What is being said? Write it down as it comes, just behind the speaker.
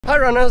Hi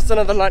runners and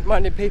other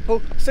like-minded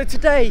people. So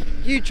today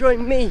you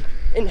join me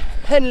in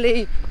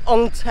Henley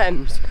on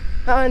Thames,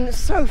 and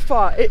so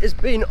far it has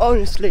been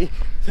honestly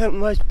the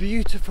most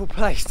beautiful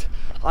place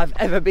I've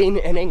ever been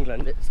in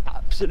England. It's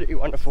absolutely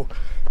wonderful.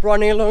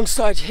 Running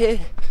alongside here,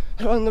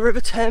 along the River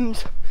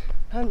Thames,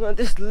 and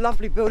there's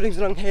lovely buildings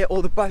along here,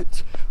 all the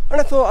boats, and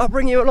I thought I'll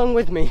bring you along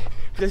with me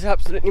for this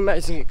absolutely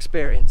amazing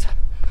experience.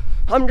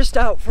 I'm just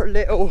out for a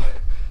little,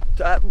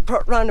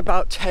 around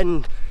about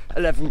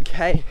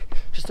 10-11k,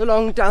 just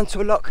along down to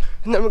a lock,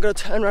 and then we're going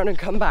to turn around and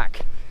come back.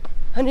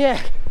 And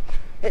yeah,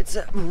 it's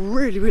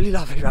really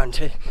lovely around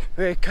here.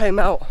 We came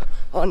out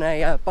on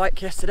a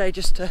bike yesterday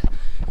just to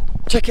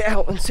check it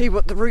out and see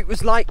what the route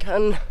was like,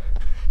 and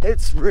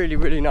it's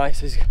really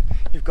nice.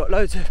 You've got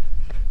loads of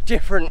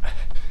different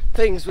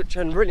things which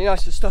are really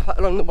nice to stop at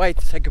along the way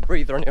to take a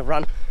breather on your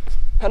run,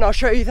 and I'll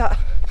show you that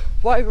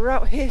why we're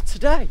out here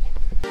today.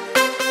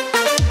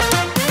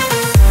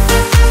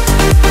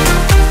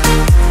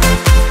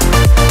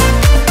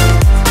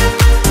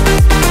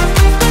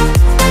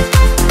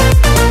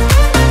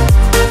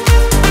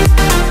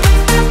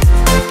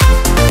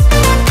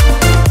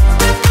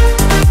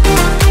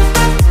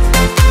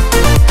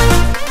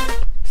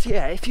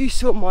 Yeah, if you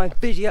saw my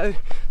video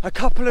a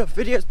couple of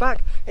videos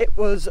back, it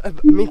was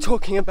me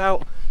talking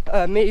about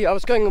I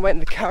was going away in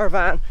the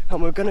caravan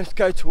and we're going to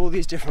go to all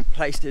these different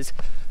places,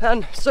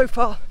 and so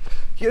far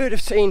you would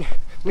have seen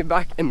me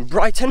back in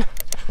Brighton,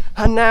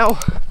 and now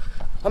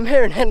I'm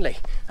here in Henley,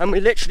 and we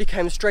literally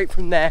came straight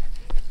from there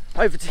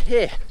over to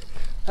here,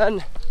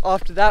 and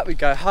after that we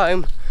go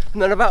home,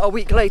 and then about a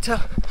week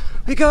later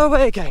we go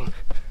away again,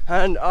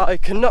 and I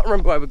cannot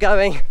remember where we're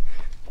going,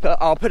 but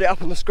I'll put it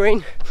up on the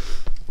screen.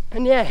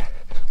 And yeah,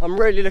 I'm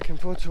really looking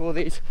forward to all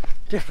these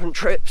different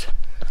trips,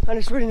 and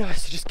it's really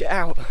nice to just get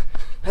out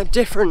and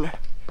different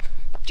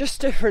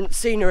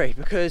scenery,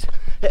 because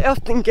it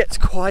often gets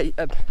quite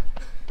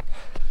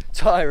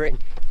tiring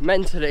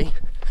mentally,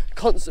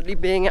 constantly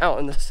being out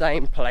in the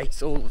same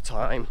place all the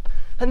time,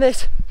 and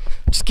this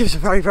just gives a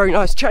very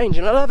nice change,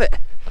 and I love it.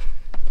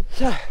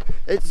 So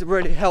it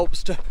really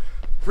helps to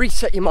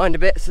reset your mind a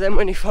bit, so then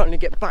when you finally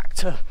get back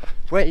to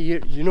where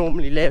you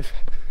normally live,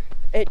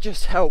 it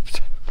just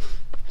helps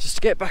just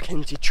to get back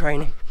into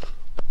training,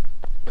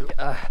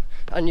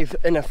 and you're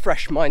in a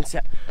fresh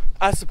mindset,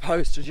 as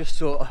opposed to just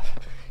sort of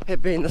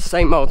it being the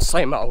same old.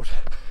 So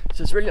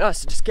it's really nice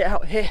to just get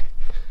out here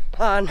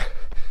and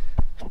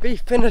be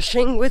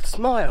finishing with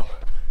smile.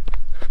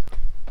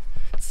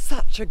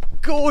 Such a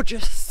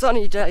gorgeous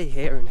sunny day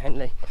here in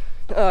Henley.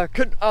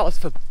 Couldn't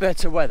ask for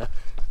better weather,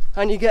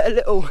 and you get a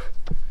little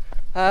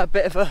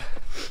bit of a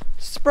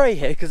spray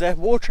here because they're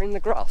watering the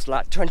grass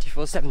like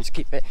 24/7 to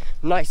keep it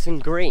nice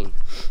and green.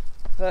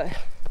 But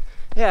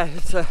yeah,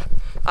 it's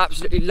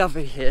absolutely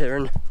lovely here,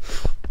 and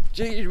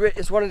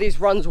it's one of these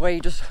runs where you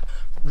just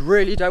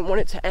really don't want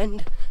it to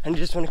end, and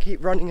you just want to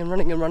keep running and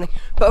running.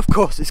 But of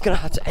course it's going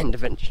to have to end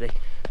eventually,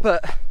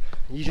 but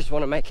you just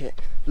want to make it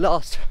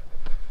last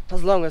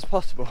as long as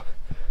possible.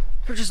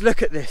 But just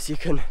look at this, you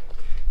can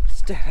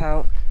step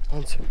out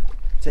onto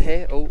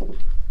here. Oh,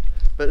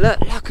 but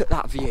look at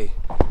that view,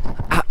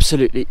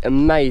 absolutely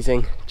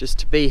amazing just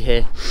to be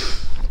here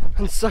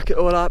and suck it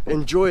all up,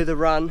 enjoy the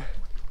run.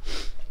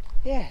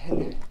 Yeah,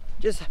 and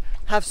just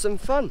have some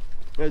fun.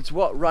 It's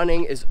what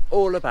running is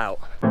all about.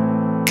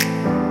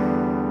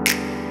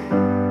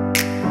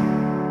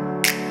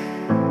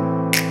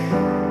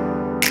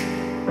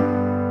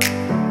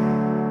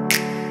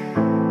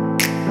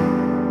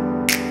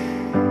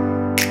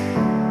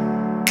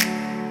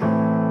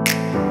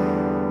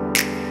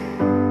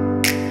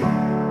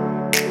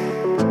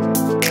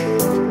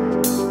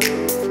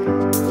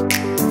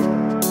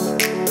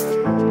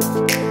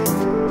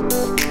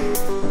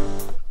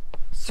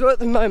 So at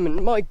the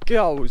moment my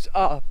goals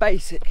are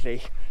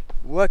basically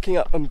working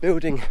up and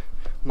building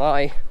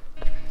my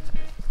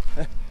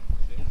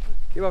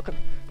you're welcome.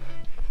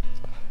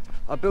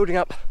 I'm building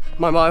up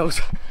my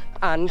miles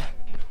and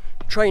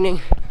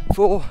training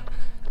for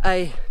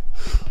a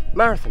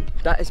marathon.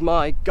 That is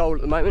my goal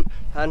at the moment,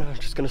 and I'm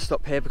just going to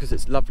stop here because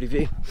it's a lovely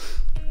view.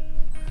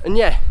 And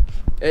yeah,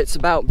 it's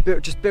about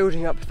just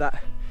building up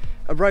that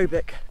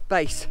aerobic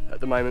base at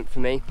the moment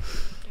for me,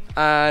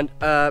 and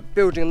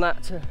building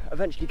that to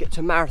eventually get to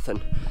a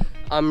marathon.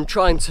 I'm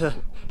trying to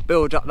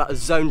build up that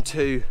zone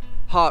 2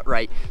 heart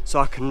rate so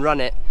I can run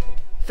it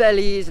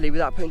fairly easily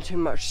without putting too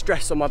much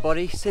stress on my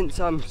body. Since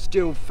I'm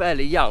still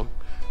fairly young,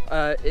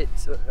 it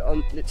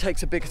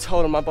takes a bigger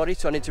toll on my body,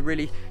 so I need to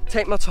really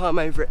take my time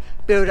over it,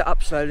 build it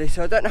up slowly.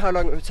 So I don't know how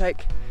long it will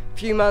take, a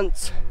few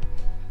months,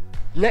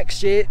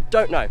 next year,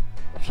 don't know.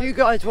 If you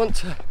guys want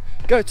to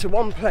go to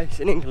one place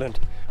in England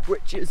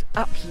which is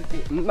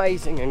absolutely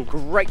amazing and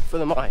great for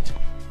the mind,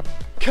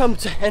 come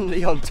to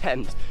Henley on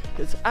Thames.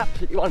 It's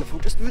absolutely wonderful.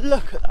 Just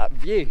look at that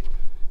view.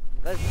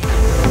 So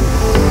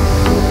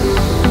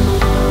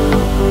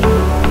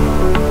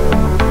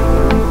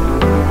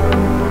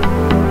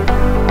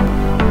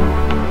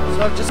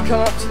I've just come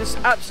up to this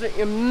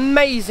absolutely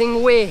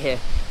amazing weir here.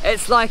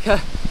 It's like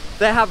a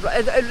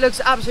it looks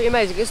absolutely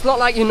amazing. It's not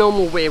like your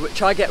normal weir,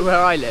 which I get where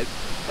I live.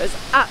 It's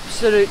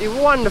absolutely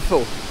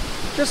wonderful.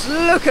 Just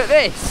look at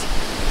this.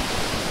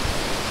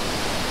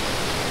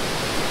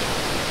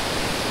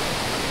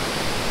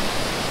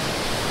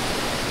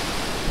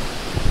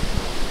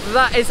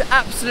 That is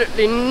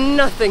absolutely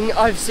nothing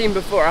I've seen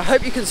before. I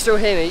hope you can still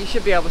hear me. You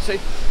should be able to.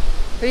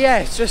 But yeah,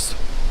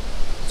 it's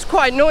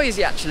quite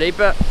noisy actually,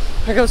 but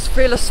I can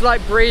feel a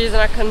slight breeze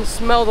and I can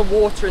smell the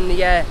water in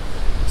the air.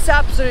 It's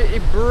absolutely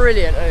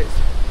brilliant, and it's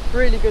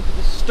really good to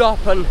just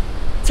stop and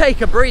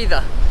take a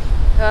breather.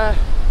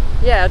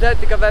 Yeah, I don't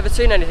think I've ever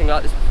seen anything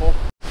like this before.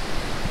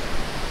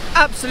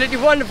 Absolutely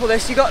wonderful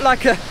this. You got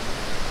like a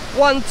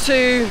 4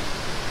 tier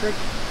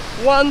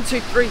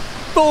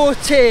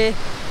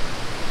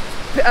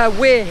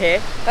weir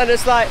here, and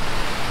it's like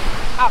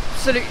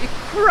absolutely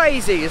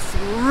crazy. It's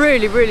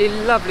really, really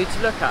lovely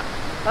to look at.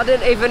 I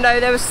didn't even know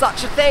there was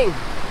such a thing.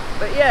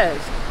 But yeah,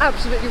 it's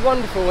absolutely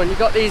wonderful, and you've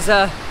got these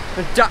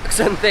ducks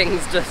and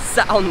things just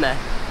sat on there,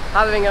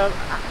 having an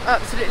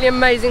absolutely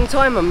amazing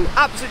time. I'm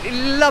absolutely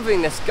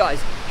loving this,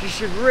 guys. You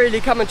should really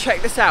come and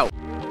check this out.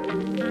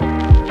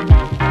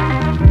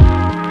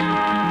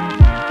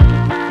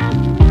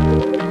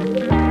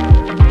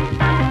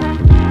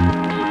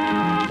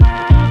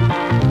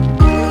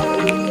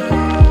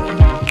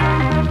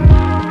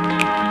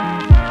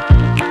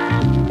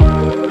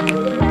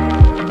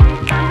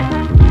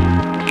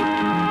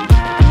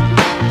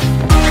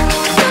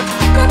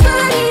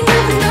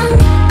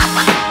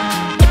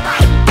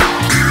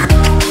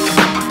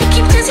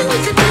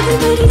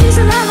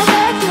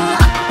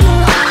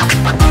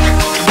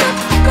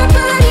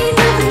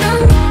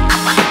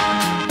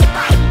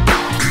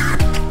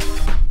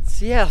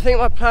 Yeah, I think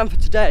my plan for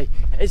today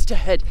is to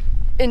head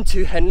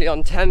into Henley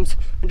on Thames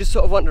and just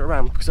sort of wander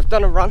around, because I've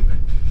done a run,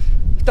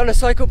 I've done a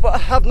cycle, but I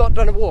have not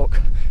done a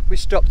walk. We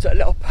stopped at a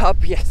little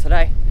pub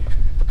yesterday,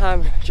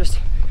 just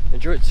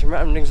enjoyed some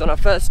surroundings on our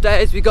first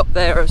day as we got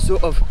there at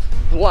sort of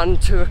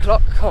 1-2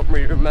 o'clock, can't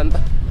really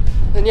remember.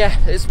 And yeah,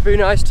 it's been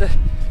nice to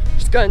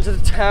just go into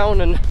the town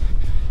and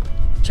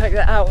check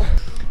that out.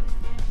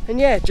 And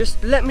yeah,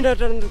 just let me know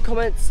down in the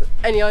comments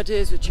any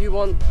ideas that you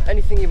want,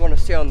 anything you want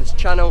to see on this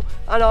channel,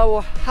 and I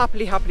will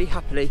happily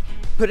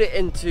put it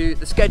into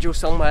the schedule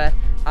somewhere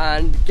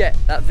and get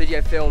that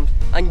video filmed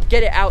and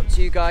get it out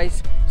to you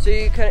guys so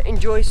you can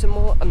enjoy some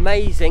more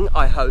amazing,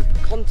 I hope,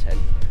 content.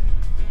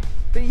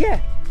 But yeah,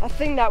 I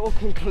think that will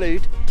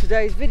conclude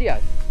today's video.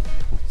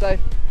 So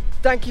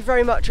thank you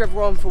very much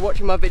everyone for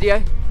watching my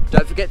video.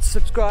 Don't forget to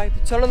subscribe,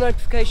 turn on the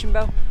notification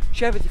bell,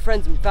 share with your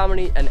friends and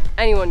family and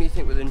anyone you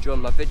think will enjoy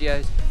my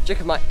videos. Check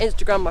out my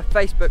Instagram, my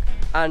Facebook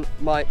and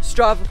my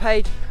Strava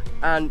page,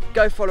 and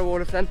go follow all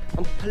of them.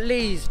 And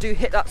please do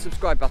hit that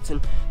subscribe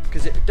button,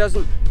 because it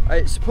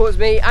supports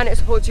me and it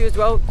supports you as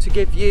well, to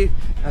give you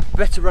a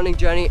better running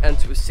journey and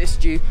to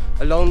assist you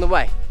along the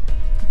way.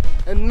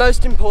 And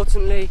most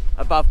importantly,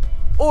 above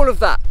all of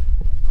that,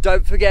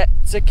 don't forget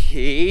to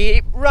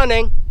keep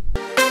running.